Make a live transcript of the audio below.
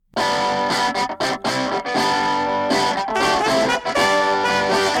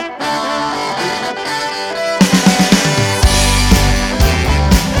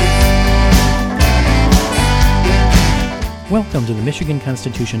Michigan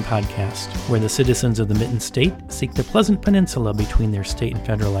Constitution podcast, where the citizens of the Mitten State seek the pleasant peninsula between their state and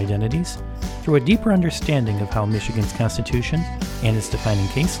federal identities through a deeper understanding of how Michigan's Constitution and its defining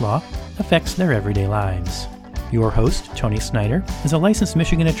case law affects their everyday lives. Your host, Tony Snyder, is a licensed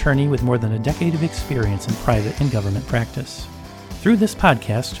Michigan attorney with more than a decade of experience in private and government practice. Through this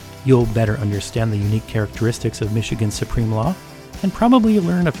podcast, you'll better understand the unique characteristics of Michigan's supreme law and probably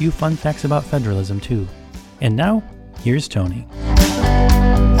learn a few fun facts about federalism too. And now, here's Tony.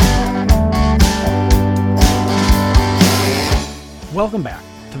 Welcome back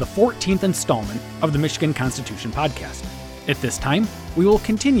to the 14th installment of the Michigan Constitution podcast. At this time, we will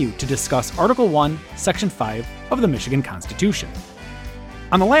continue to discuss Article 1, Section 5 of the Michigan Constitution.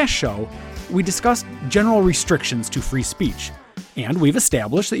 On the last show, we discussed general restrictions to free speech, and we've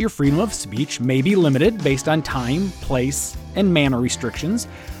established that your freedom of speech may be limited based on time, place, and manner restrictions,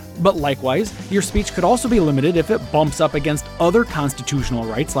 but likewise, your speech could also be limited if it bumps up against other constitutional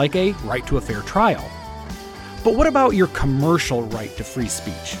rights like a right to a fair trial. But what about your commercial right to free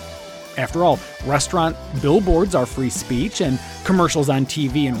speech? After all, restaurant billboards are free speech, and commercials on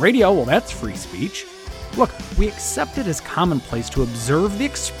TV and radio, well, that's free speech. Look, we accept it as commonplace to observe the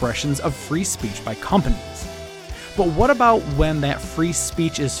expressions of free speech by companies. But what about when that free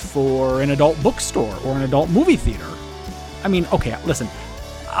speech is for an adult bookstore or an adult movie theater? I mean, okay, listen,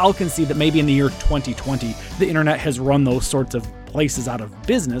 I'll concede that maybe in the year 2020, the internet has run those sorts of places out of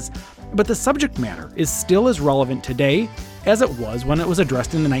business, but the subject matter is still as relevant today as it was when it was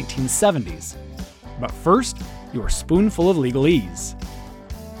addressed in the 1970s. But first, your spoonful of legalese.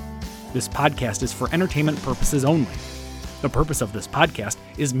 This podcast is for entertainment purposes only. The purpose of this podcast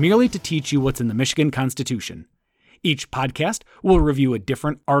is merely to teach you what's in the Michigan Constitution. Each podcast will review a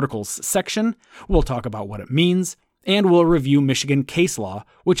different article's section, we'll talk about what it means, and we'll review Michigan case law,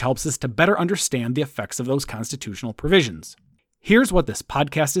 which helps us to better understand the effects of those constitutional provisions. Here's what this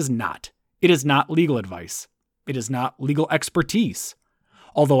podcast is not. It is not legal advice. It is not legal expertise.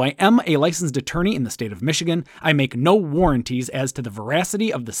 Although I am a licensed attorney in the state of Michigan, I make no warranties as to the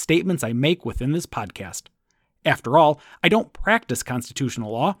veracity of the statements I make within this podcast. After all, I don't practice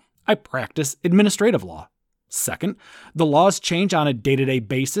constitutional law, I practice administrative law. Second, the laws change on a day-to-day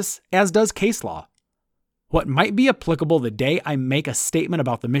basis, as does case law. What might be applicable the day I make a statement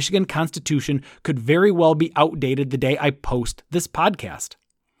about the Michigan Constitution could very well be outdated the day I post this podcast.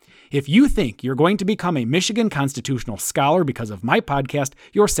 If you think you're going to become a Michigan constitutional scholar because of my podcast,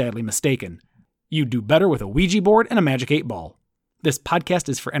 you're sadly mistaken. You'd do better with a Ouija board and a magic 8-ball. This podcast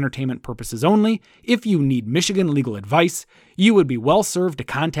is for entertainment purposes only. If you need Michigan legal advice, you would be well served to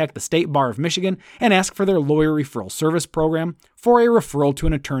contact the State Bar of Michigan and ask for their lawyer referral service program for a referral to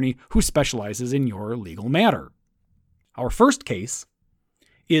an attorney who specializes in your legal matter. Our first case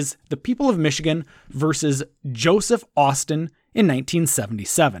is the people of Michigan versus Joseph Austin in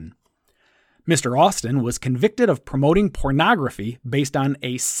 1977. Mr. Austin was convicted of promoting pornography based on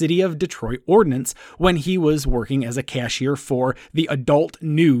a City of Detroit ordinance when he was working as a cashier for the Adult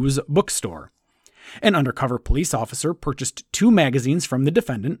News bookstore. An undercover police officer purchased 2 magazines from the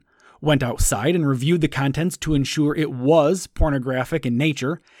defendant, went outside and reviewed the contents to ensure it was pornographic in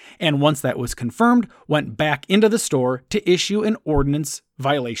nature, and once that was confirmed, went back into the store to issue an ordinance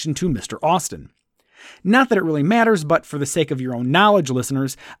violation to Mr. Austin. Not that it really matters, but for the sake of your own knowledge,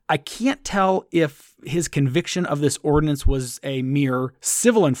 listeners, I can't tell if his conviction of this ordinance was a mere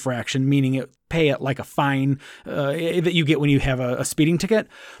civil infraction, meaning it pay it like a fine that you get when you have a speeding ticket,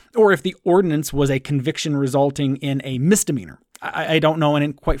 or if the ordinance was a conviction resulting in a misdemeanor. I don't know,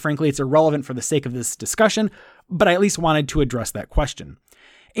 and quite frankly, it's irrelevant for the sake of this discussion, but I at least wanted to address that question.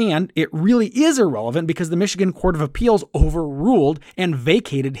 And it really is irrelevant because the Michigan Court of Appeals overruled and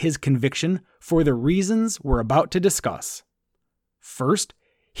vacated his conviction for the reasons we're about to discuss. First,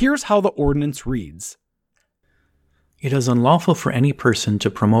 here's how the ordinance reads. It is unlawful for any person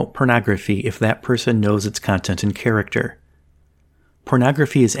to promote pornography if that person knows its content and character.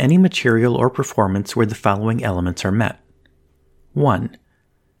 Pornography is any material or performance where the following elements are met. 1.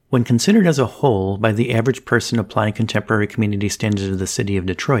 When considered as a whole by the average person applying contemporary community standards of the city of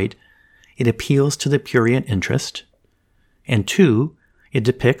Detroit, it appeals to the prurient interest. And 2, it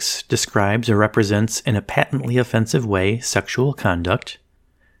depicts, describes, or represents in a patently offensive way sexual conduct.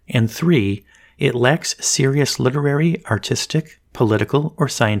 And 3, it lacks serious literary, artistic, political, or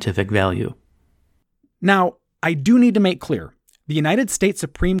scientific value. Now, I do need to make clear, the United States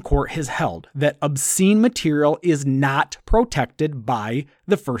Supreme Court has held that obscene material is not protected by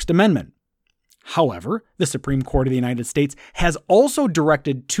the First Amendment. However, the Supreme Court of the United States has also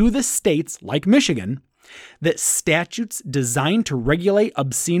directed to the states, like Michigan, that statutes designed to regulate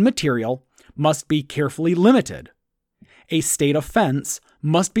obscene material must be carefully limited. a state offense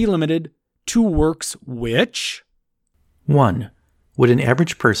must be limited to works which 1. Would an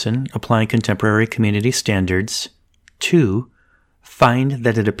average person, applying contemporary community standards, 2. Find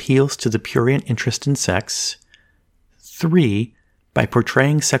that it appeals to the prurient interest in sex, 3. By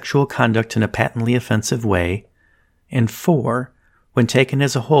portraying sexual conduct in a patently offensive way, and 4. When taken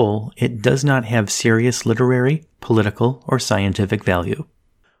as a whole, it does not have serious literary, political, or scientific value.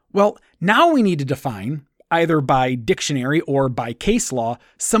 Well, now we need to define, either by dictionary or by case law,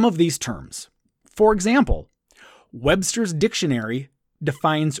 some of these terms. For example, Webster's dictionary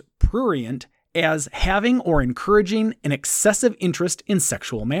defines prurient as having or encouraging an excessive interest in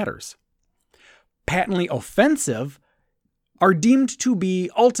sexual matters. Patently offensive are deemed to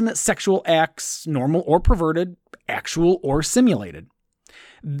be ultimate sexual acts, normal or perverted, actual or simulated.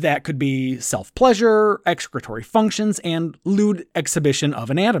 That could be self-pleasure, excretory functions, and lewd exhibition of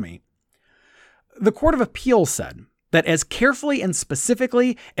anatomy. The Court of Appeals said that as carefully and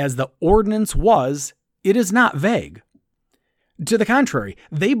specifically as the ordinance was, it is not vague. To the contrary,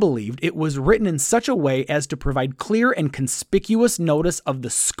 they believed it was written in such a way as to provide clear and conspicuous notice of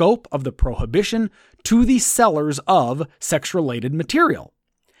the scope of the prohibition to the sellers of sex-related material.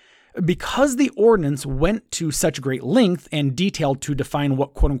 Because the ordinance went to such great length and detail to define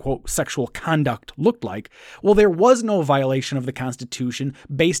what quote-unquote sexual conduct looked like, well, there was no violation of the Constitution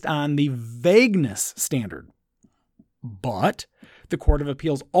based on the vagueness standard. But the Court of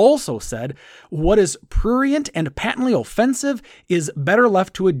Appeals also said what is prurient and patently offensive is better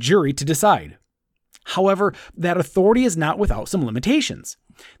left to a jury to decide. However, that authority is not without some limitations.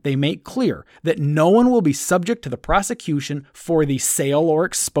 They make clear that no one will be subject to the prosecution for the sale or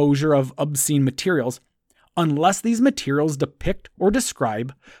exposure of obscene materials unless these materials depict or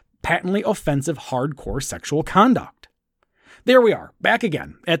describe patently offensive hardcore sexual conduct. There we are, back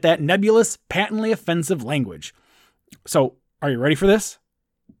again at that nebulous, patently offensive language. So, are you ready for this?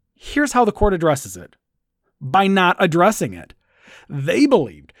 Here's how the court addresses it. By not addressing it. They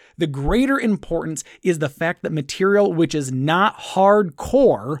believed the greater importance is the fact that material which is not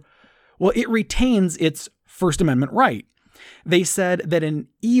hardcore, well, it retains its First Amendment right. They said that an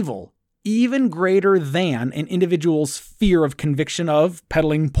evil, even greater than an individual's fear of conviction of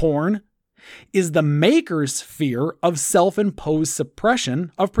peddling porn, is the maker's fear of self-imposed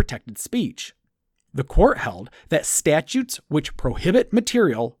suppression of protected speech. The court held that statutes which prohibit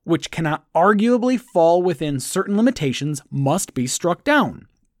material which cannot arguably fall within certain limitations must be struck down.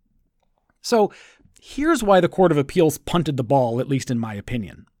 So here's why the Court of Appeals punted the ball, at least in my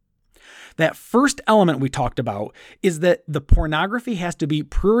opinion. That first element we talked about is that the pornography has to be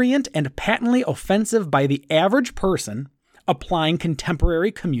prurient and patently offensive by the average person applying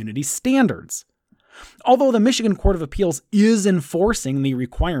contemporary community standards. Although the Michigan Court of Appeals is enforcing the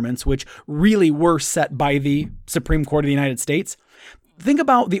requirements which really were set by the Supreme Court of the United States, think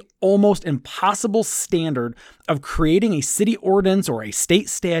about the almost impossible standard of creating a city ordinance or a state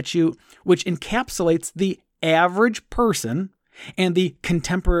statute which encapsulates the average person and the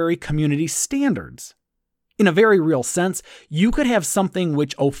contemporary community standards. In a very real sense, you could have something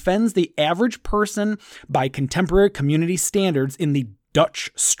which offends the average person by contemporary community standards in the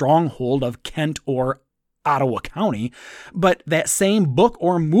Dutch stronghold of Kent or Ottawa County, but that same book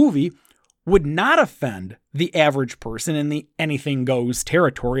or movie would not offend the average person in the anything goes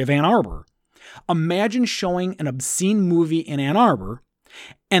territory of Ann Arbor. Imagine showing an obscene movie in Ann Arbor,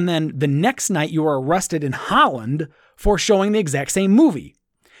 and then the next night you are arrested in Holland for showing the exact same movie.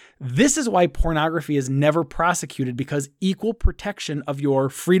 This is why pornography is never prosecuted, because equal protection of your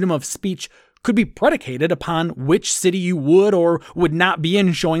freedom of speech could be predicated upon which city you would or would not be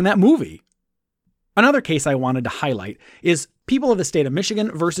in showing that movie. Another case I wanted to highlight is People of the State of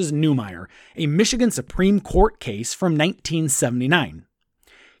Michigan versus Neumeier, a Michigan Supreme Court case from 1979.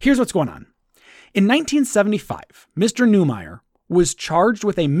 Here's what's going on. In 1975, Mr. Neumeier was charged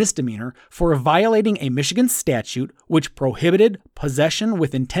with a misdemeanor for violating a Michigan statute which prohibited possession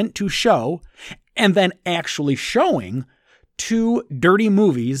with intent to show, and then actually showing, 2 dirty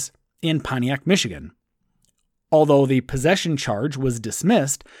movies in Pontiac, Michigan. Although the possession charge was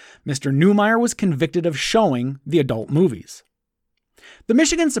dismissed, Mr. Neumeier was convicted of showing the adult movies. The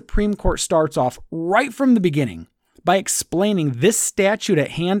Michigan Supreme Court starts off right from the beginning by explaining this statute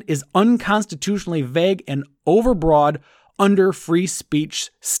at hand is unconstitutionally vague and overbroad under free speech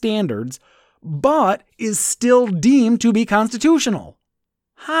standards, but is still deemed to be constitutional.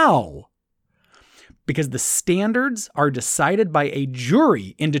 How? Because the standards are decided by a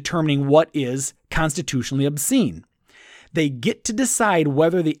jury in determining what is constitutionally obscene. They get to decide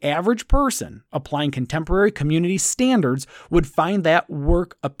whether the average person applying contemporary community standards would find that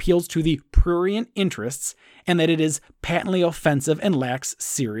work appeals to the prurient interests and that it is patently offensive and lacks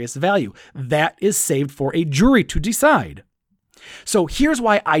serious value. That is saved for a jury to decide. So here's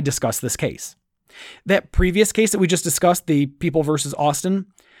why I discuss this case. That previous case that we just discussed, the People versus Austin,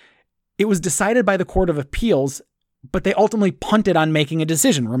 it was decided by the Court of Appeals, but they ultimately punted on making a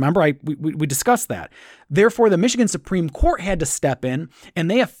decision. Remember, we discussed that. Therefore, the Michigan Supreme Court had to step in, and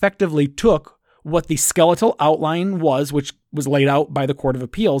they effectively took what the skeletal outline was, which was laid out by the Court of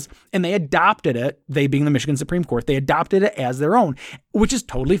Appeals, and they adopted it, they being the Michigan Supreme Court, they adopted it as their own, which is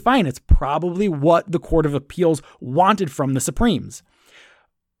totally fine. It's probably what the Court of Appeals wanted from the Supremes.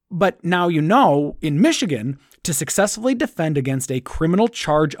 But now you know, in Michigan, to successfully defend against a criminal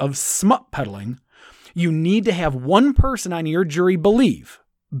charge of smut peddling, you need to have one person on your jury believe,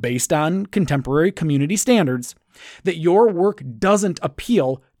 based on contemporary community standards, that your work doesn't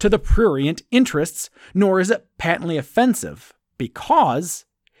appeal to the prurient interests, nor is it patently offensive, because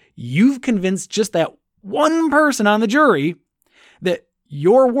you've convinced just that one person on the jury that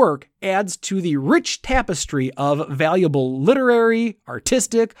your work adds to the rich tapestry of valuable literary,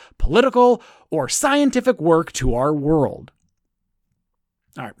 artistic, political, or scientific work to our world.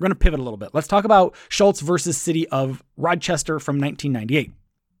 All right, we're going to pivot a little bit. Let's talk about Schultz versus City of Rochester from 1998.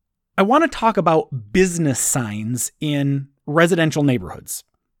 I want to talk about business signs in residential neighborhoods.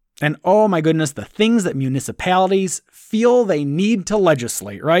 And oh my goodness, the things that municipalities feel they need to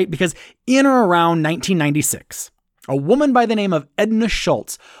legislate, right? Because in or around 1996, a woman by the name of Edna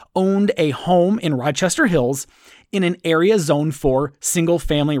Schultz owned a home in Rochester Hills in an area zoned for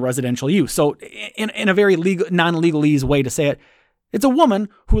single-family residential use. So in a very non-legalese way to say it, it's a woman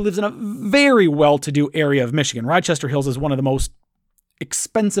who lives in a very well-to-do area of Michigan. Rochester Hills is one of the most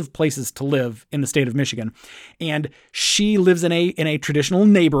expensive places to live in the state of Michigan. And she lives in a traditional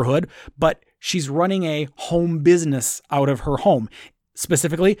neighborhood, but she's running a home business out of her home.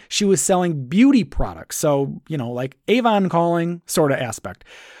 Specifically, she was selling beauty products. So, like Avon calling sort of aspect.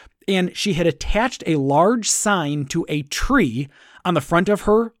 And she had attached a large sign to a tree on the front of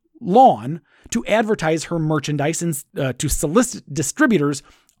her lawn to advertise her merchandise and to solicit distributors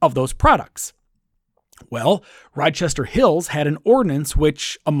of those products. Well, Rochester Hills had an ordinance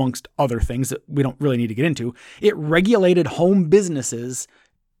which, amongst other things that we don't really need to get into, it regulated home businesses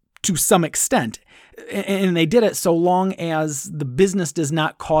to some extent. And they did it so long as the business does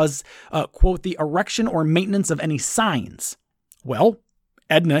not cause, quote, the erection or maintenance of any signs. Well,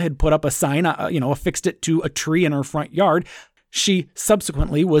 Edna had put up a sign, affixed it to a tree in her front yard. She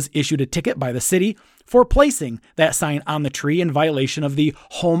subsequently was issued a ticket by the city for placing that sign on the tree in violation of the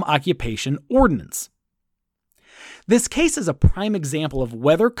home occupation ordinance. This case is a prime example of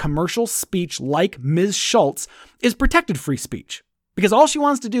whether commercial speech like Ms. Schultz is protected free speech. Because all she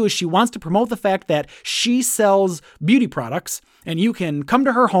wants to do is she wants to promote the fact that she sells beauty products, and you can come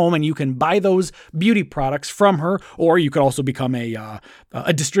to her home and you can buy those beauty products from her, or you could also become a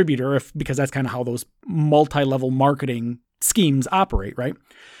distributor because that's kind of how those multi-level marketing schemes operate, right?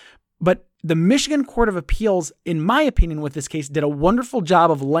 But the Michigan Court of Appeals, in my opinion, with this case, did a wonderful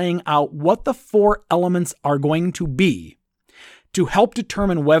job of laying out what the four elements are going to be to help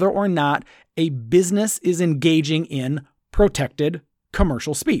determine whether or not a business is engaging in protected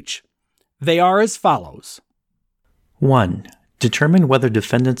commercial speech. They are as follows. 1. Determine whether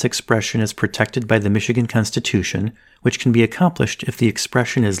defendant's expression is protected by the Michigan Constitution, which can be accomplished if the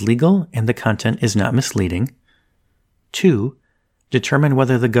expression is legal and the content is not misleading. 2. Determine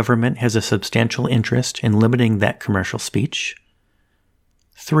whether the government has a substantial interest in limiting that commercial speech.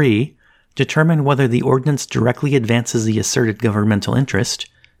 3. Determine whether the ordinance directly advances the asserted governmental interest.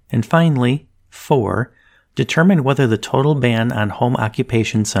 And finally, 4. Determine whether the total ban on home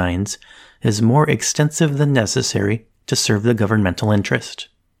occupation signs is more extensive than necessary to serve the governmental interest.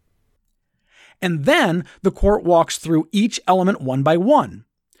 And then the court walks through each element one by one.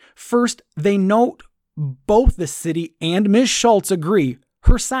 First, they note both the city and Ms. Schultz agree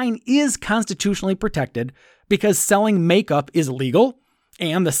her sign is constitutionally protected because selling makeup is legal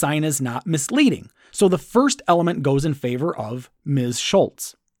and the sign is not misleading. So the first element goes in favor of Ms.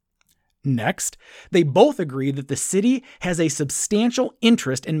 Schultz. Next, they both agree that the city has a substantial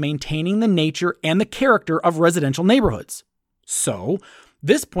interest in maintaining the nature and the character of residential neighborhoods. So,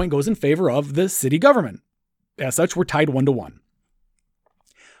 this point goes in favor of the city government. As such, we're tied 1-1.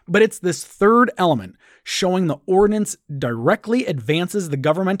 But it's this third element, showing the ordinance directly advances the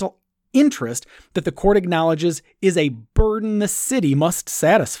governmental interest, that the court acknowledges is a burden the city must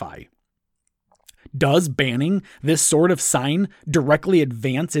satisfy. Does banning this sort of sign directly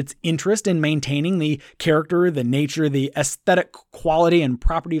advance its interest in maintaining the character, the nature, the aesthetic quality and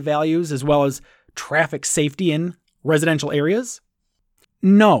property values, as well as traffic safety in residential areas?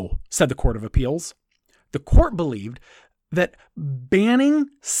 No, said the Court of Appeals. The court believed that banning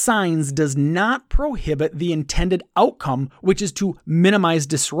signs does not prohibit the intended outcome, which is to minimize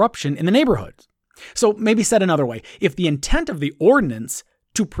disruption in the neighborhood. So maybe said another way, if the intent of the ordinance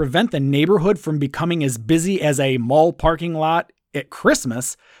to prevent the neighborhood from becoming as busy as a mall parking lot at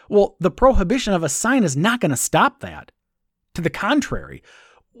Christmas, well, the prohibition of a sign is not going to stop that. To the contrary,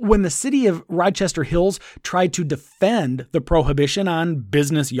 when the city of Rochester Hills tried to defend the prohibition on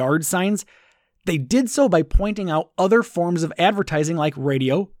business yard signs, they did so by pointing out other forms of advertising like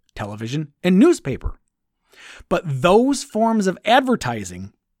radio, television, and newspaper. But those forms of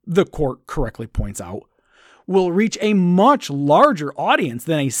advertising, the court correctly points out, will reach a much larger audience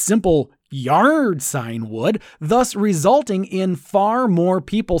than a simple yard sign would, thus resulting in far more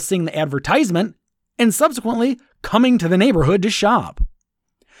people seeing the advertisement and subsequently coming to the neighborhood to shop.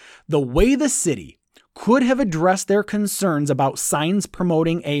 The way the city could have addressed their concerns about signs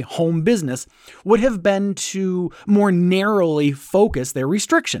promoting a home business would have been to more narrowly focus their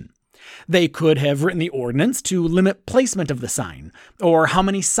restriction. They could have written the ordinance to limit placement of the sign, or how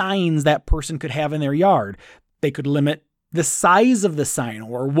many signs that person could have in their yard. They could limit the size of the sign,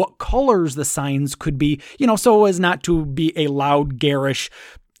 or what colors the signs could be, so as not to be a loud, garish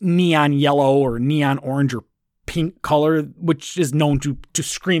neon yellow or neon orange or pink color, which is known to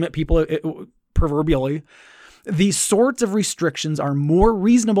scream at people proverbially. These sorts of restrictions are more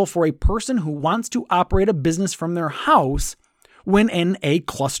reasonable for a person who wants to operate a business from their house when in a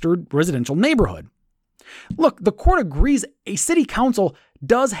clustered residential neighborhood. Look, the court agrees a city council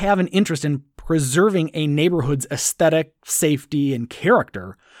does have an interest in preserving a neighborhood's aesthetic, safety, and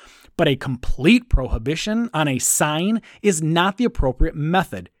character, but a complete prohibition on a sign is not the appropriate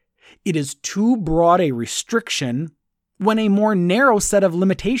method. It is too broad a restriction when a more narrow set of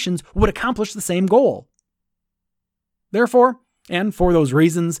limitations would accomplish the same goal. Therefore, and for those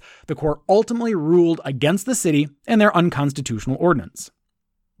reasons, the court ultimately ruled against the city and their unconstitutional ordinance.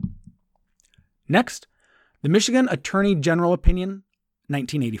 Next, the Michigan Attorney General Opinion,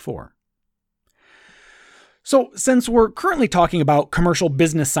 1984. So, since we're currently talking about commercial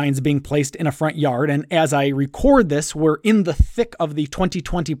business signs being placed in a front yard, and as I record this, we're in the thick of the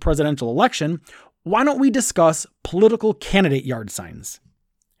 2020 presidential election, why don't we discuss political candidate yard signs?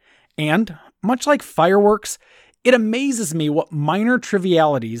 And, much like fireworks, it amazes me what minor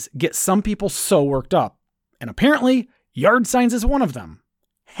trivialities get some people so worked up. And apparently, yard signs is one of them.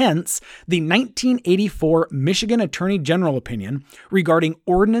 Hence, the 1984 Michigan Attorney General opinion regarding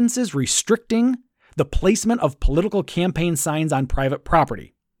ordinances restricting the placement of political campaign signs on private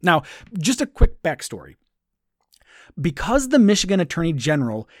property. Now, just a quick backstory. Because the Michigan Attorney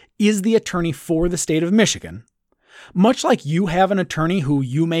General is the attorney for the state of Michigan, much like you have an attorney who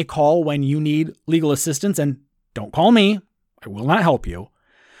you may call when you need legal assistance, and don't call me, I will not help you.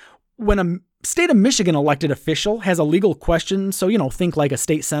 When a state of Michigan elected official has a legal question, so, think like a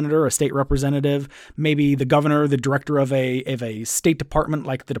state senator, a state representative, maybe the governor, the director of a state department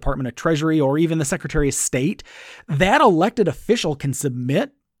like the Department of Treasury, or even the Secretary of State, that elected official can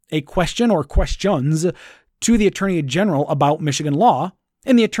submit a question or questions to the Attorney General about Michigan law,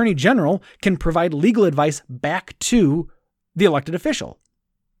 and the Attorney General can provide legal advice back to the elected official.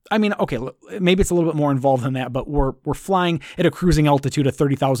 I mean, okay, maybe it's a little bit more involved than that, but we're flying at a cruising altitude of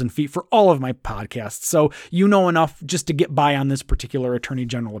 30,000 feet for all of my podcasts, so you know enough just to get by on this particular Attorney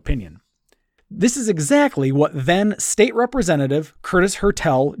General opinion. This is exactly what then State Representative Curtis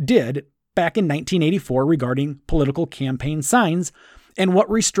Hertel did back in 1984 regarding political campaign signs and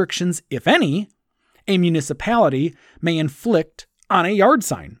what restrictions, if any, a municipality may inflict on a yard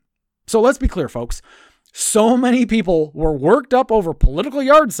sign. So let's be clear, folks. So many people were worked up over political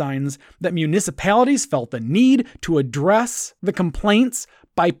yard signs that municipalities felt the need to address the complaints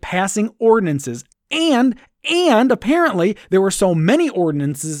by passing ordinances. And apparently there were so many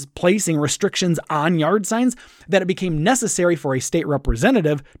ordinances placing restrictions on yard signs that it became necessary for a state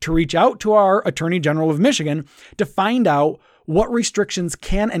representative to reach out to our Attorney General of Michigan to find out what restrictions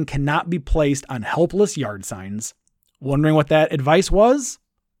can and cannot be placed on helpless yard signs. Wondering what that advice was?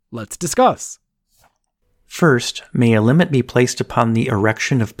 Let's discuss. First, may a limit be placed upon the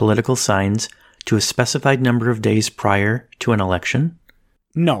erection of political signs to a specified number of days prior to an election?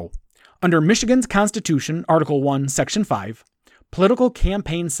 No. Under Michigan's Constitution, Article 1, Section 5, political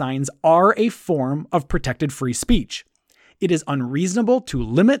campaign signs are a form of protected free speech. It is unreasonable to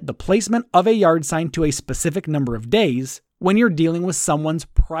limit the placement of a yard sign to a specific number of days when you're dealing with someone's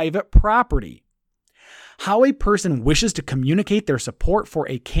private property. How a person wishes to communicate their support for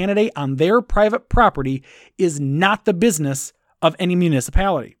a candidate on their private property is not the business of any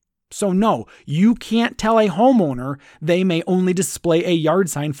municipality. So no, you can't tell a homeowner they may only display a yard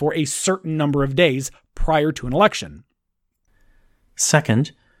sign for a certain number of days prior to an election.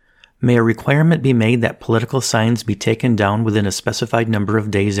 Second, may a requirement be made that political signs be taken down within a specified number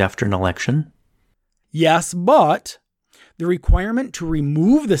of days after an election? Yes, but the requirement to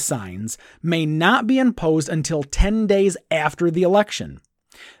remove the signs may not be imposed until 10 days after the election.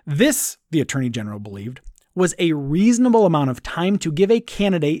 This, the Attorney General believed, was a reasonable amount of time to give a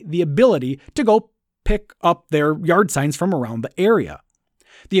candidate the ability to go pick up their yard signs from around the area.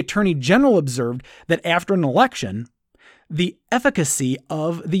 The Attorney General observed that after an election, the efficacy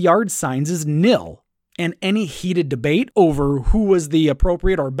of the yard signs is nil, and any heated debate over who was the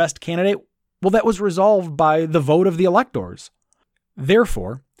appropriate or best candidate, well, that was resolved by the vote of the electors.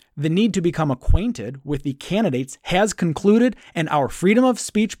 Therefore, the need to become acquainted with the candidates has concluded, and our freedom of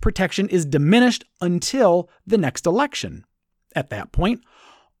speech protection is diminished until the next election. At that point,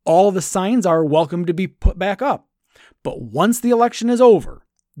 all the signs are welcome to be put back up. But once the election is over,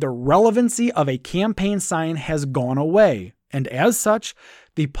 the relevancy of a campaign sign has gone away, and as such,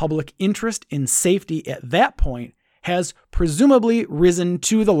 the public interest in safety at that point has presumably risen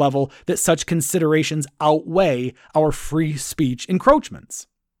to the level that such considerations outweigh our free speech encroachments.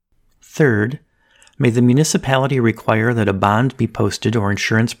 Third, may the municipality require that a bond be posted or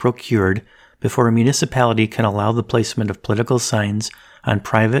insurance procured before a municipality can allow the placement of political signs on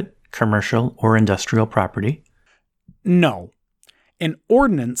private, commercial, or industrial property? No. An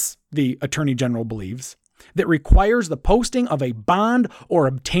ordinance, the Attorney General believes, that requires the posting of a bond or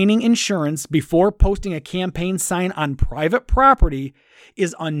obtaining insurance before posting a campaign sign on private property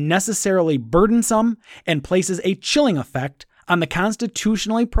is unnecessarily burdensome and places a chilling effect on the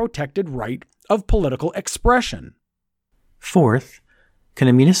constitutionally protected right of political expression. Fourth, can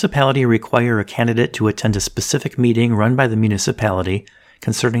a municipality require a candidate to attend a specific meeting run by the municipality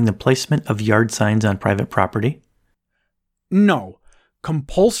concerning the placement of yard signs on private property? No.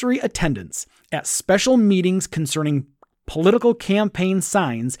 Compulsory attendance at special meetings concerning political campaign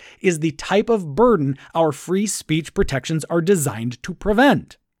signs is the type of burden our free speech protections are designed to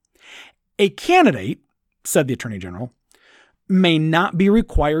prevent. A candidate, said the Attorney General, may not be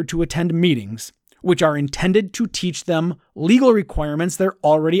required to attend meetings which are intended to teach them legal requirements they're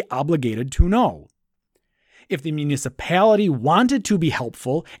already obligated to know. If the municipality wanted to be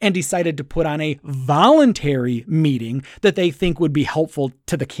helpful and decided to put on a voluntary meeting that they think would be helpful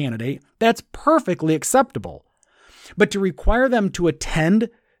to the candidate, that's perfectly acceptable. But to require them to attend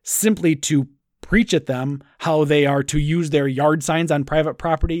simply to preach at them how they are to use their yard signs on private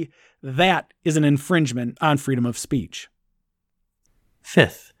property, that is an infringement on freedom of speech.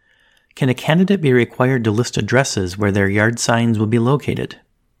 Fifth, can a candidate be required to list addresses where their yard signs will be located?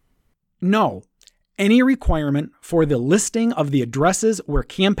 No. Any requirement for the listing of the addresses where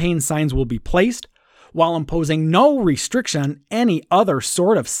campaign signs will be placed, while imposing no restriction on any other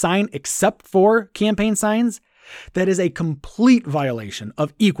sort of sign except for campaign signs, that is a complete violation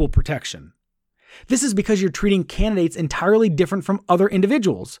of equal protection. This is because you're treating candidates entirely different from other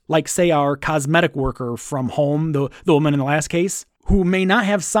individuals, like, say, our cosmetic worker from home, the woman in the last case, who may not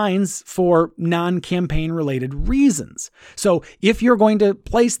have signs for non-campaign related reasons. So if you're going to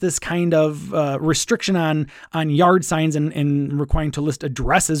place this kind of restriction on yard signs and requiring to list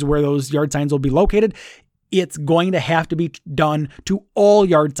addresses where those yard signs will be located, it's going to have to be done to all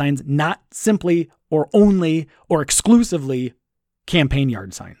yard signs, not simply or only or exclusively campaign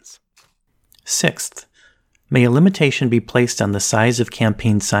yard signs. Sixth, may a limitation be placed on the size of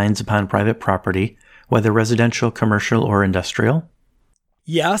campaign signs upon private property, whether residential, commercial, or industrial?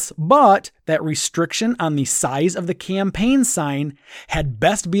 Yes, but that restriction on the size of the campaign sign had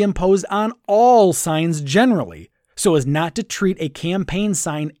best be imposed on all signs generally, so as not to treat a campaign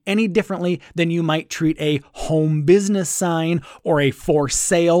sign any differently than you might treat a home business sign or a for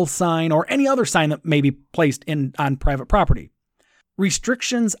sale sign or any other sign that may be placed on private property.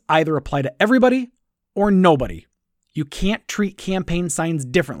 Restrictions either apply to everybody or nobody. You can't treat campaign signs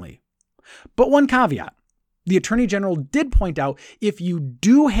differently. But one caveat. The Attorney General did point out if you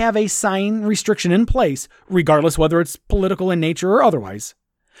do have a sign restriction in place, regardless whether it's political in nature or otherwise,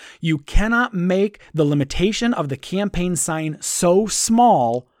 you cannot make the limitation of the campaign sign so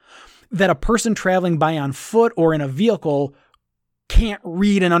small that a person traveling by on foot or in a vehicle can't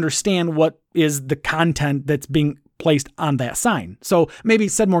read and understand what is the content that's being placed on that sign. So maybe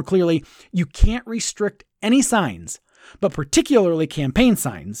said more clearly, you can't restrict any signs, but particularly campaign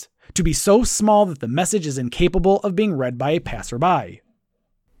signs, to be so small that the message is incapable of being read by a passerby.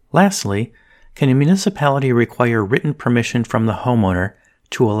 Lastly, Can a municipality require written permission from the homeowner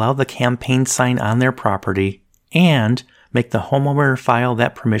to allow the campaign sign on their property and make the homeowner file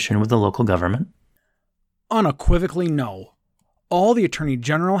that permission with the local government? Unequivocally no. All the Attorney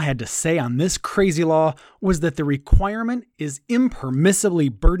General had to say on this crazy law was that the requirement is impermissibly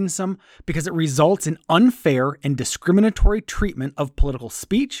burdensome because it results in unfair and discriminatory treatment of political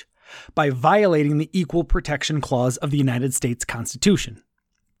speech by violating the Equal Protection Clause of the United States Constitution.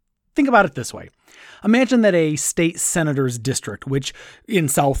 Think about it this way. Imagine that a state senator's district, which in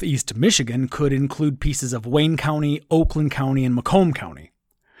southeast Michigan could include pieces of Wayne County, Oakland County, and Macomb County.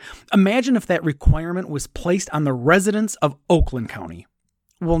 Imagine if that requirement was placed on the residents of Oakland County.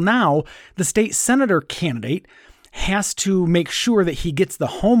 Well, now the state senator candidate has to make sure that he gets the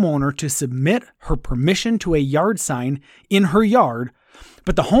homeowner to submit her permission to a yard sign in her yard,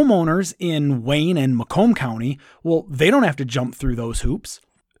 but the homeowners in Wayne and Macomb County, well, they don't have to jump through those hoops.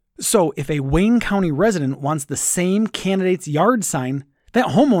 So if a Wayne County resident wants the same candidate's yard sign, that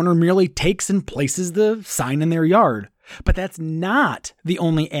homeowner merely takes and places the sign in their yard. But that's not the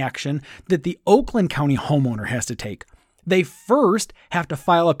only action that the Oakland County homeowner has to take. They first have to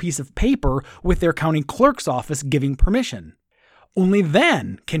file a piece of paper with their county clerk's office giving permission. Only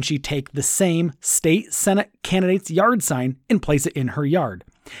then can she take the same state Senate candidate's yard sign and place it in her yard.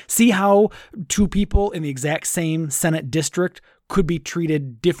 See how two people in the exact same Senate district could be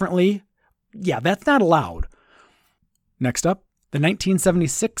treated differently? Yeah, that's not allowed. Next up, the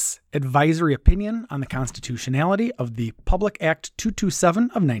 1976 Advisory Opinion on the Constitutionality of the Public Act 227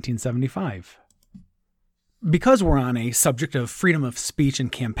 of 1975. Because we're on a subject of freedom of speech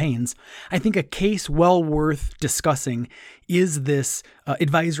and campaigns, I think a case well worth discussing is this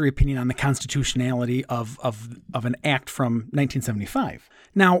advisory opinion on the constitutionality of an act from 1975.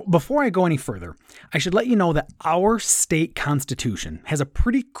 Now, before I go any further, I should let you know that our state constitution has a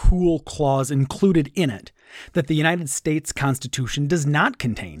pretty cool clause included in it that the United States Constitution does not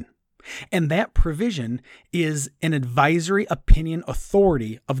contain. And that provision is an advisory opinion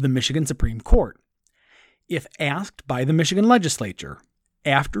authority of the Michigan Supreme Court. If asked by the Michigan legislature,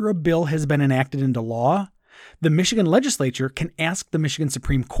 after a bill has been enacted into law, the Michigan legislature can ask the Michigan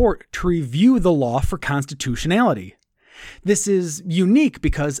Supreme Court to review the law for constitutionality. This is unique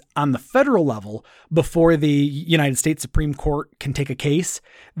because on the federal level, before the United States Supreme Court can take a case,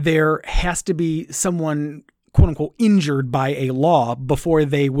 there has to be someone, quote unquote, injured by a law before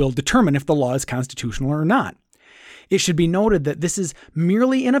they will determine if the law is constitutional or not. It should be noted that this is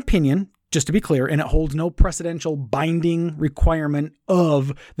merely an opinion, just to be clear, and it holds no precedential binding requirement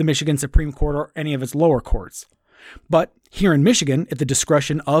of the Michigan Supreme Court or any of its lower courts. But here in Michigan, at the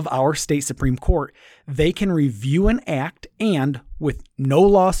discretion of our state Supreme Court, they can review an act and, with no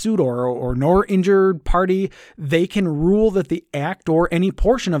lawsuit or no injured party, they can rule that the act or any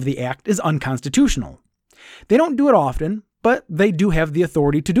portion of the act is unconstitutional. They don't do it often, but they do have the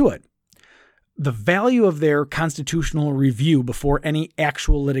authority to do it. The value of their constitutional review before any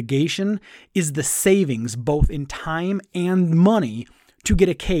actual litigation is the savings, both in time and money, to get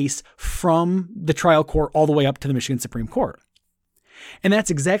a case from the trial court all the way up to the Michigan Supreme Court. And that's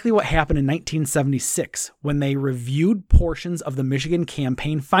exactly what happened in 1976 when they reviewed portions of the Michigan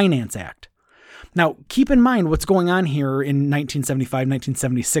Campaign Finance Act. Now, keep in mind what's going on here in 1975,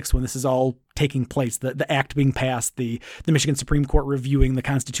 1976 when this is all taking place, the act being passed, the Michigan Supreme Court reviewing the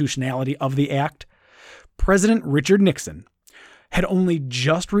constitutionality of the act. President Richard Nixon had only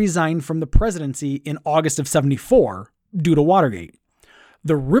just resigned from the presidency in August of 74 due to Watergate.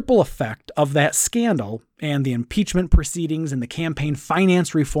 The ripple effect of that scandal and the impeachment proceedings and the campaign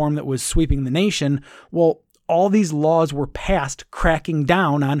finance reform that was sweeping the nation, well, all these laws were passed cracking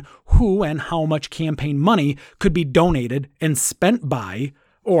down on who and how much campaign money could be donated and spent by,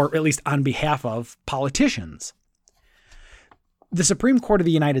 or at least on behalf of, politicians. The Supreme Court of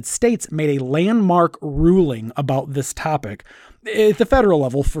the United States made a landmark ruling about this topic at the federal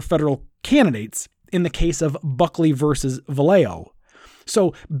level for federal candidates in the case of Buckley versus Vallejo.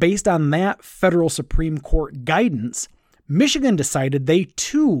 So based on that federal Supreme Court guidance, Michigan decided they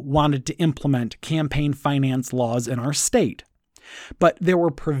too wanted to implement campaign finance laws in our state. But there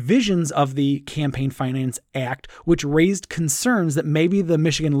were provisions of the Campaign Finance Act which raised concerns that maybe the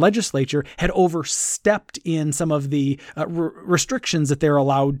Michigan legislature had overstepped in some of the restrictions that they're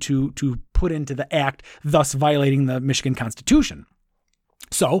allowed to put into the act, thus violating the Michigan Constitution.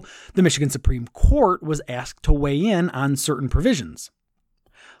 So the Michigan Supreme Court was asked to weigh in on certain provisions.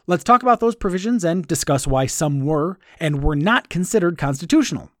 Let's talk about those provisions and discuss why some were and were not considered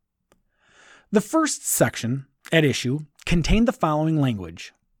constitutional. The first section at issue contained the following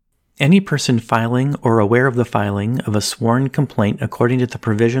language. Any person filing or aware of the filing of a sworn complaint according to the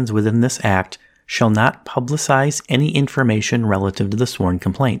provisions within this Act shall not publicize any information relative to the sworn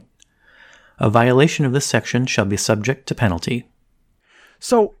complaint. A violation of this section shall be subject to penalty.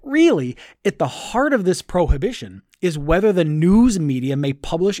 So really, at the heart of this prohibition is whether the news media may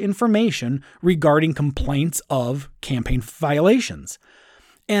publish information regarding complaints of campaign violations.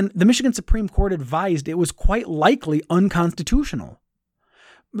 And the Michigan Supreme Court advised it was quite likely unconstitutional.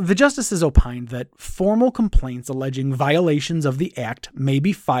 The justices opined that formal complaints alleging violations of the Act may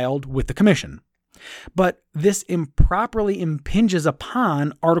be filed with the Commission. But this improperly impinges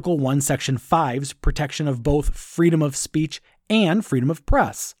upon Article 1, Section 5's protection of both freedom of speech and freedom of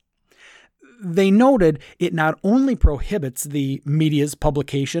press. They noted it not only prohibits the media's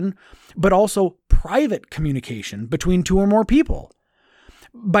publication, but also private communication between two or more people.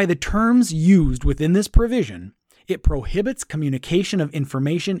 By the terms used within this provision, it prohibits communication of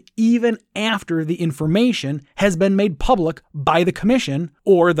information even after the information has been made public by the Commission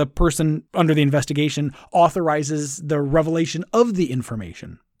or the person under the investigation authorizes the revelation of the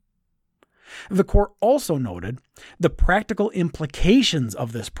information. The court also noted the practical implications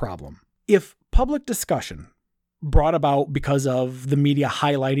of this problem. If public discussion brought about because of the media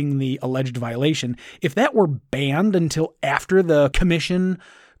highlighting the alleged violation, if that were banned until after the Commission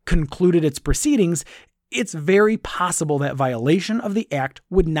concluded its proceedings, it's very possible that violation of the Act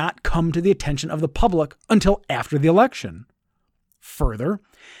would not come to the attention of the public until after the election. Further,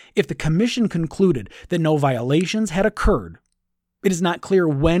 if the Commission concluded that no violations had occurred, it is not clear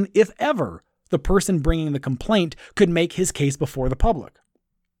when, if ever, the person bringing the complaint could make his case before the public.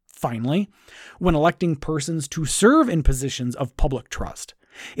 Finally, when electing persons to serve in positions of public trust,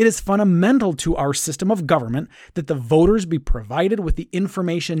 it is fundamental to our system of government that the voters be provided with the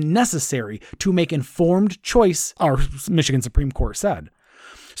information necessary to make informed choice, our Michigan Supreme Court said.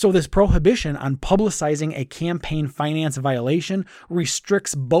 So this prohibition on publicizing a campaign finance violation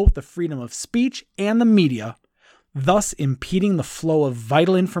restricts both the freedom of speech and the media, thus impeding the flow of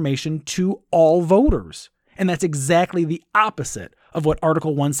vital information to all voters. And that's exactly the opposite of what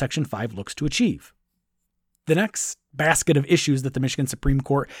Article 1, Section 5 looks to achieve. The next basket of issues that the Michigan Supreme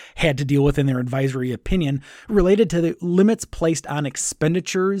Court had to deal with in their advisory opinion related to the limits placed on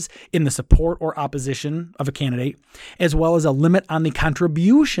expenditures in the support or opposition of a candidate, as well as a limit on the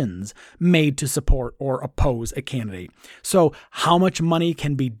contributions made to support or oppose a candidate. So how much money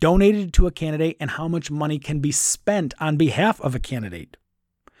can be donated to a candidate and how much money can be spent on behalf of a candidate.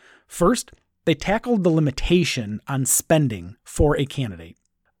 First, they tackled the limitation on spending for a candidate.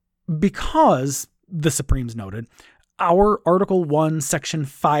 Because, the Supremes noted, our Article 1, Section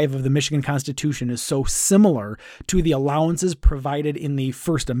 5 of the Michigan Constitution is so similar to the allowances provided in the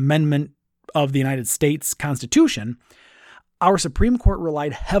First Amendment of the United States Constitution, our Supreme Court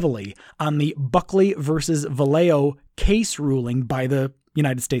relied heavily on the Buckley versus Vallejo case ruling by the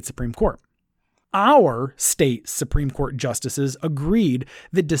United States Supreme Court. Our state Supreme Court justices agreed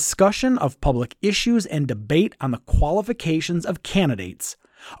that discussion of public issues and debate on the qualifications of candidates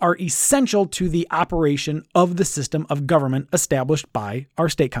are essential to the operation of the system of government established by our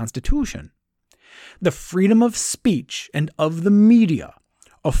state constitution. The freedom of speech and of the media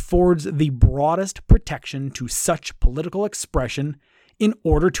affords the broadest protection to such political expression in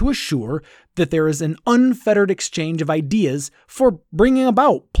order to assure that there is an unfettered exchange of ideas for bringing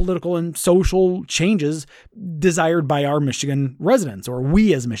about political and social changes desired by our Michigan residents, or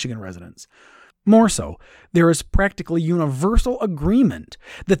we as Michigan residents. More so, there is practically universal agreement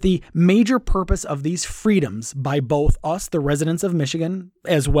that the major purpose of these freedoms by both us, the residents of Michigan,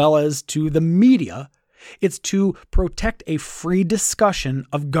 as well as to the media, is to protect a free discussion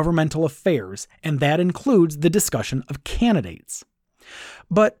of governmental affairs, and that includes the discussion of candidates.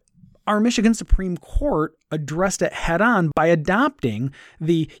 But our Michigan Supreme Court addressed it head-on by adopting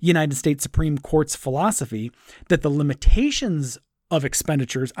the United States Supreme Court's philosophy that the limitations of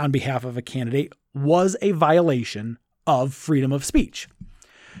expenditures on behalf of a candidate was a violation of freedom of speech.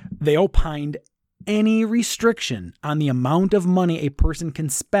 They opined any restriction on the amount of money a person can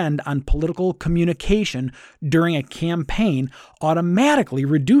spend on political communication during a campaign automatically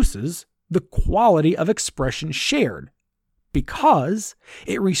reduces the quality of expression shared, because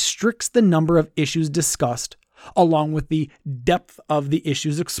it restricts the number of issues discussed along with the depth of the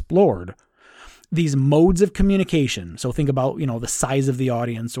issues explored. These modes of communication, so think about, the size of the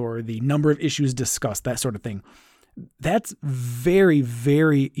audience or the number of issues discussed, that sort of thing. That's very,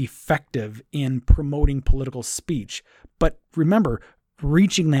 very effective in promoting political speech. But remember,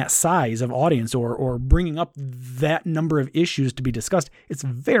 reaching that size of audience or bringing up that number of issues to be discussed, it's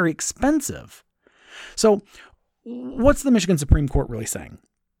very expensive. So what's the Michigan Supreme Court really saying?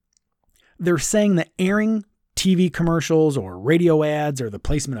 they're saying that airing TV commercials or radio ads or the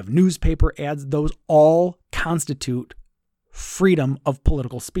placement of newspaper ads, those all constitute freedom of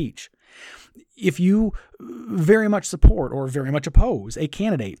political speech. If you very much support or very much oppose a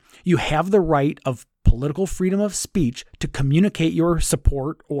candidate, you have the right of political freedom of speech to communicate your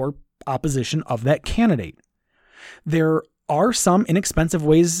support or opposition of that candidate. There are some inexpensive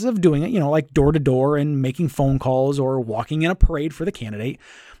ways of doing it, like door to door and making phone calls or walking in a parade for the candidate.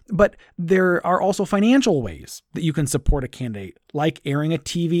 But there are also financial ways that you can support a candidate, like airing a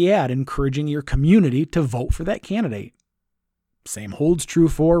TV ad encouraging your community to vote for that candidate. Same holds true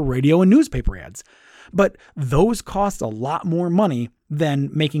for radio and newspaper ads. But those cost a lot more money than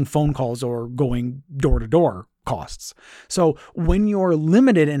making phone calls or going door to door costs. So when you're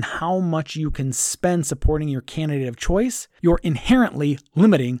limited in how much you can spend supporting your candidate of choice, you're inherently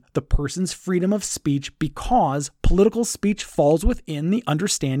limiting the person's freedom of speech because political speech falls within the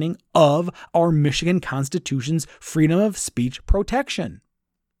understanding of our Michigan Constitution's freedom of speech protection.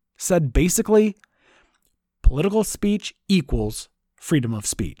 Said basically, political speech equals freedom of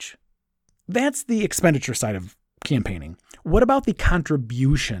speech. That's the expenditure side of campaigning. What about the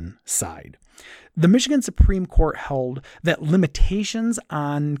contribution side? The Michigan Supreme Court held that limitations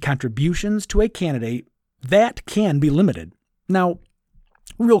on contributions to a candidate, that can be limited. Now,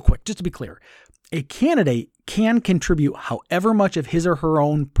 real quick, just to be clear, a candidate can contribute however much of his or her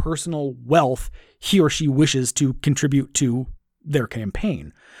own personal wealth he or she wishes to contribute to their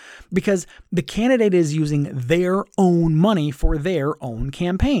campaign, because the candidate is using their own money for their own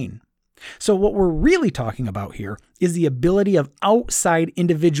campaign. So what we're really talking about here is the ability of outside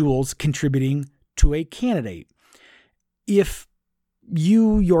individuals contributing to a candidate. If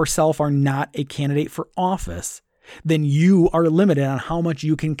you yourself are not a candidate for office, then you are limited on how much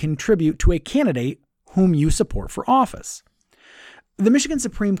you can contribute to a candidate whom you support for office. The Michigan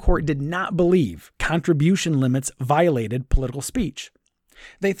Supreme Court did not believe contribution limits violated political speech.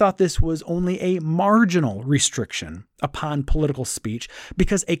 They thought this was only a marginal restriction upon political speech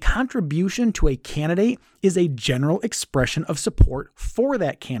because a contribution to a candidate is a general expression of support for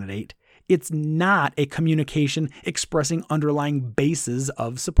that candidate. It's not a communication expressing underlying bases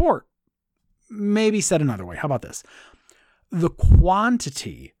of support. Maybe said another way. How about this? The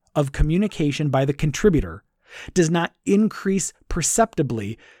quantity of communication by the contributor does not increase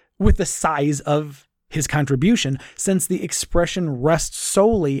perceptibly with the size of his contribution, since the expression rests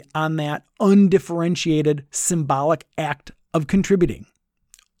solely on that undifferentiated symbolic act of contributing.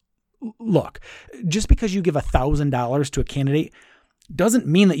 Look, just because you give $1,000 to a candidate doesn't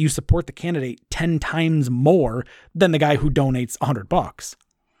mean that you support the candidate 10 times more than the guy who donates $100.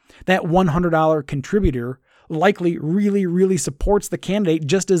 That $100 contributor likely really supports the candidate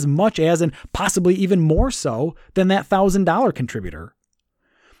just as much as, and possibly even more so, than that $1,000 contributor.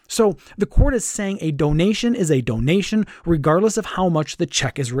 So the court is saying a donation is a donation regardless of how much the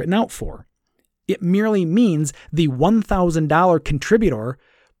check is written out for. It merely means the $1,000 contributor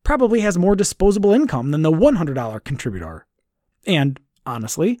probably has more disposable income than the $100 contributor. And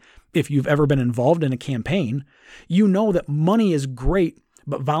honestly, if you've ever been involved in a campaign, you know that money is great,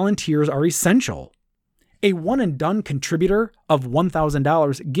 but volunteers are essential. A one-and-done contributor of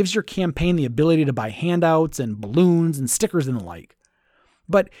 $1,000 gives your campaign the ability to buy handouts and balloons and stickers and the like.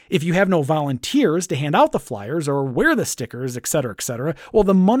 But if you have no volunteers to hand out the flyers or wear the stickers, etc., well,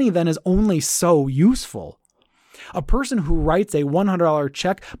 the money then is only so useful. A person who writes a $100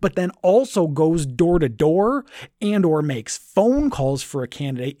 check but then also goes door to door and or makes phone calls for a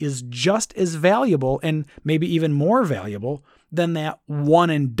candidate is just as valuable, and maybe even more valuable, than that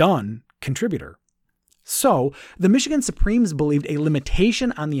one-and-done contributor. So, the Michigan Supremes believed a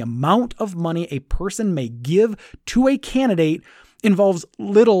limitation on the amount of money a person may give to a candidate involves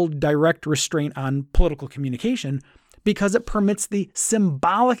little direct restraint on political communication because it permits the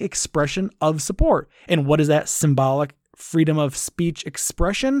symbolic expression of support. And what is that symbolic freedom of speech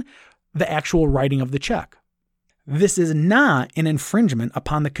expression? The actual writing of the check. This is not an infringement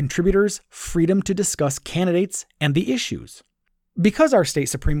upon the contributor's freedom to discuss candidates and the issues. Because our state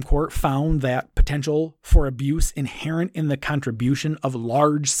Supreme Court found that potential for abuse inherent in the contribution of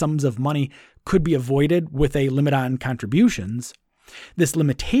large sums of money could be avoided with a limit on contributions, this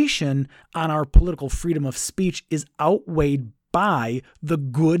limitation on our political freedom of speech is outweighed by the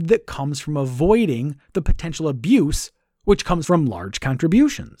good that comes from avoiding the potential abuse which comes from large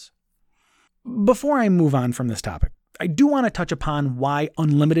contributions. Before I move on from this topic, I do want to touch upon why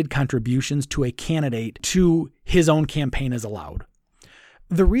unlimited contributions to a candidate to his own campaign is allowed.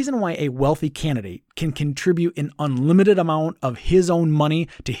 The reason why a wealthy candidate can contribute an unlimited amount of his own money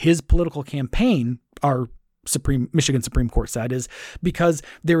to his political campaign are Michigan Supreme Court said, is because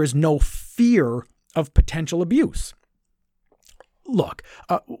there is no fear of potential abuse. Look,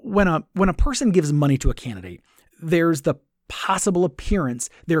 when a person gives money to a candidate, there's the possible appearance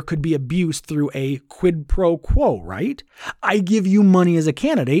there could be abuse through a quid pro quo, right? I give you money as a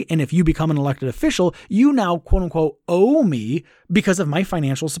candidate, and if you become an elected official, you now, quote unquote, owe me because of my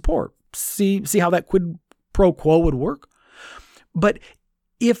financial support. See how that quid pro quo would work? But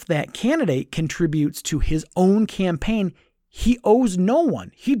if that candidate contributes to his own campaign, he owes no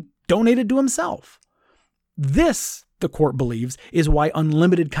one. He donated to himself. This, the court believes, is why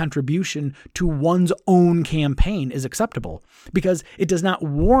unlimited contribution to one's own campaign is acceptable, because it does not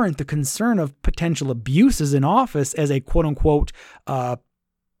warrant the concern of potential abuses in office as a quote-unquote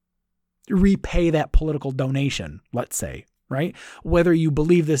repay that political donation, let's say, right? Whether you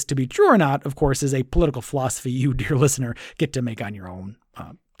believe this to be true or not, of course, is a political philosophy you, dear listener, get to make on your own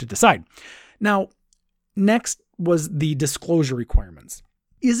to decide. Now, next was the disclosure requirements.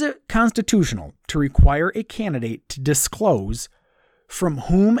 Is it constitutional to require a candidate to disclose from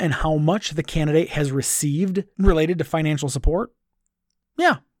whom and how much the candidate has received related to financial support?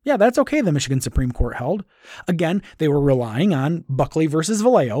 Yeah, that's okay, the Michigan Supreme Court held. Again, they were relying on Buckley versus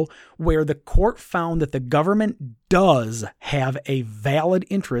Vallejo, where the court found that the government does have a valid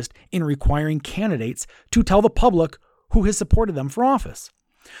interest in requiring candidates to tell the public who has supported them for office.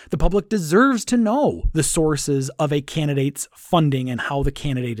 The public deserves to know the sources of a candidate's funding and how the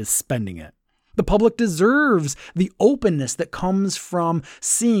candidate is spending it. The public deserves the openness that comes from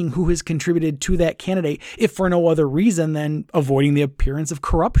seeing who has contributed to that candidate, if for no other reason than avoiding the appearance of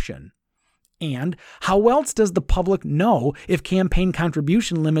corruption. And how else does the public know if campaign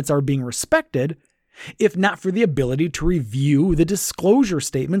contribution limits are being respected, if not for the ability to review the disclosure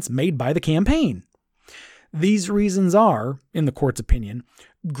statements made by the campaign? These reasons are, in the court's opinion,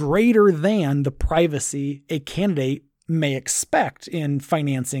 greater than the privacy a candidate may expect in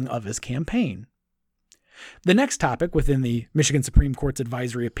financing of his campaign. The next topic within the Michigan Supreme Court's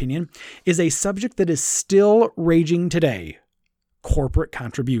advisory opinion is a subject that is still raging today: corporate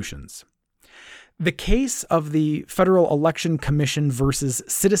contributions. The case of the Federal Election Commission versus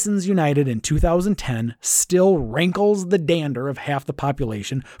Citizens United in 2010 still rankles the dander of half the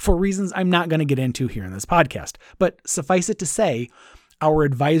population for reasons I'm not going to get into here in this podcast. But suffice it to say, our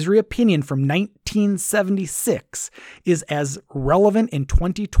advisory opinion from 1976 is as relevant in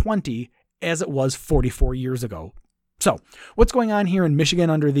 2020 as it was 44 years ago. So, what's going on here in Michigan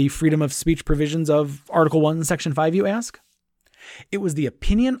under the freedom of speech provisions of Article 1, Section 5, you ask? It was the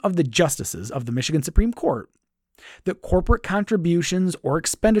opinion of the justices of the Michigan Supreme Court that corporate contributions or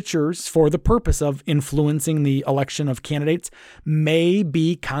expenditures for the purpose of influencing the election of candidates may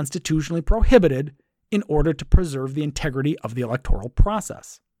be constitutionally prohibited in order to preserve the integrity of the electoral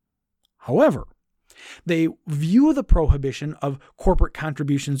process. However, they view the prohibition of corporate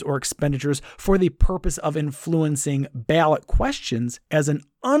contributions or expenditures for the purpose of influencing ballot questions as an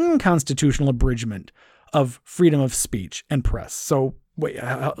unconstitutional abridgment of freedom of speech and press. So wait,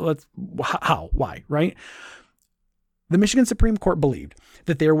 why, right? The Michigan Supreme Court believed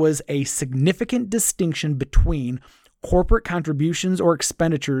that there was a significant distinction between corporate contributions or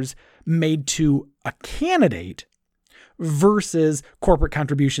expenditures made to a candidate versus corporate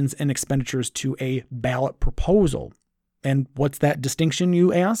contributions and expenditures to a ballot proposal. And what's that distinction,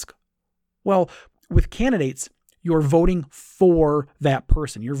 you ask? Well, with candidates, you're voting for that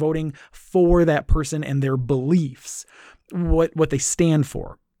person. You're voting for that person and their beliefs, what they stand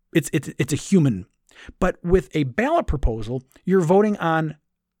for. It's a human. But with a ballot proposal, you're voting on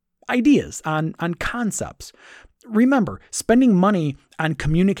ideas, on concepts. Remember, spending money on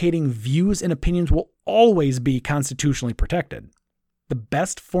communicating views and opinions will always be constitutionally protected. The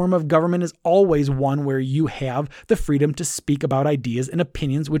best form of government is always one where you have the freedom to speak about ideas and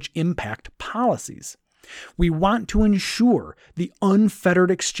opinions which impact policies. We want to ensure the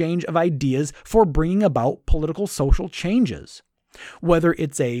unfettered exchange of ideas for bringing about political social changes. Whether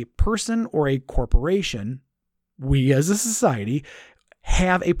it's a person or a corporation, we as a society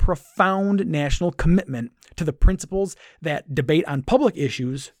have a profound national commitment to the principles that debate on public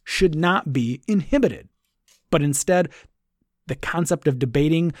issues should not be inhibited. But instead, the concept of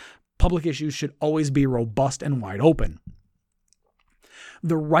debating public issues should always be robust and wide open.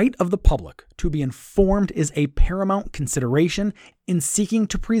 The right of the public to be informed is a paramount consideration in seeking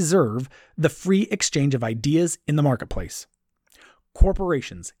to preserve the free exchange of ideas in the marketplace.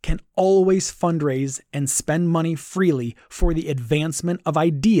 Corporations can always fundraise and spend money freely for the advancement of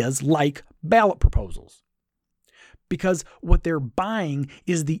ideas like ballot proposals, because what they're buying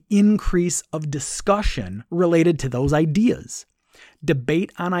is the increase of discussion related to those ideas.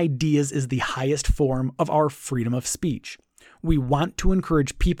 Debate on ideas is the highest form of our freedom of speech. We want to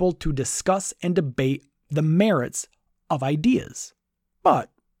encourage people to discuss and debate the merits of ideas.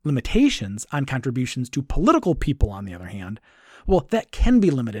 But limitations on contributions to political people, on the other hand, well, that can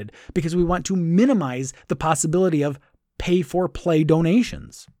be limited because we want to minimize the possibility of pay-for-play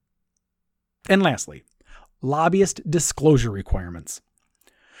donations. And lastly, lobbyist disclosure requirements.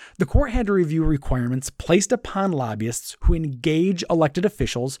 The court had to review requirements placed upon lobbyists who engage elected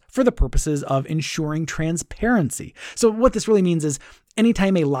officials for the purposes of ensuring transparency. So what this really means is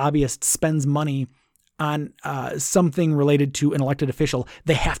anytime a lobbyist spends money on something related to an elected official,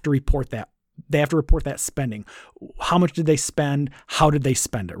 they have to report that. They have to report that spending. How much did they spend? How did they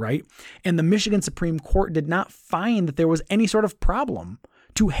spend it, right? And the Michigan Supreme Court did not find that there was any sort of problem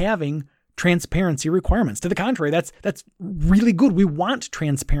to having transparency requirements. To the contrary, that's really good. We want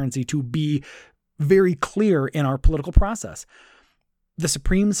transparency to be very clear in our political process. The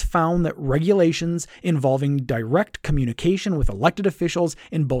Supremes found that regulations involving direct communication with elected officials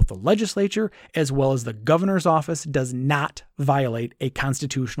in both the legislature as well as the governor's office does not violate a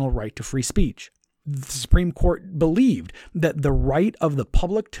constitutional right to free speech. The Supreme Court believed that the right of the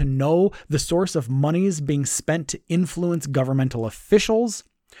public to know the source of monies being spent to influence governmental officials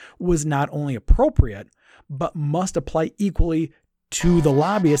was not only appropriate, but must apply equally to the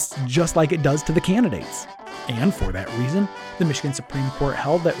lobbyists just like it does to the candidates. And for that reason, the Michigan Supreme Court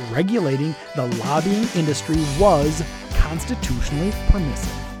held that regulating the lobbying industry was constitutionally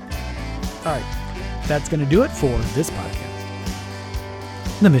permissive. All right, that's going to do it for this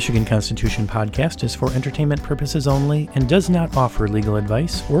podcast. The Michigan Constitution podcast is for entertainment purposes only and does not offer legal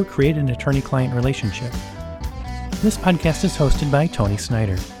advice or create an attorney-client relationship. This podcast is hosted by Tony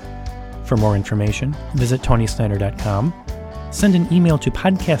Snyder. For more information, visit tonysnyder.com, send an email to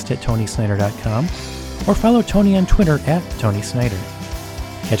podcast@tonysnyder.com, or follow Tony on Twitter @TonySnyder.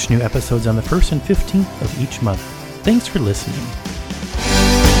 Catch new episodes on the 1st and 15th of each month. Thanks for listening.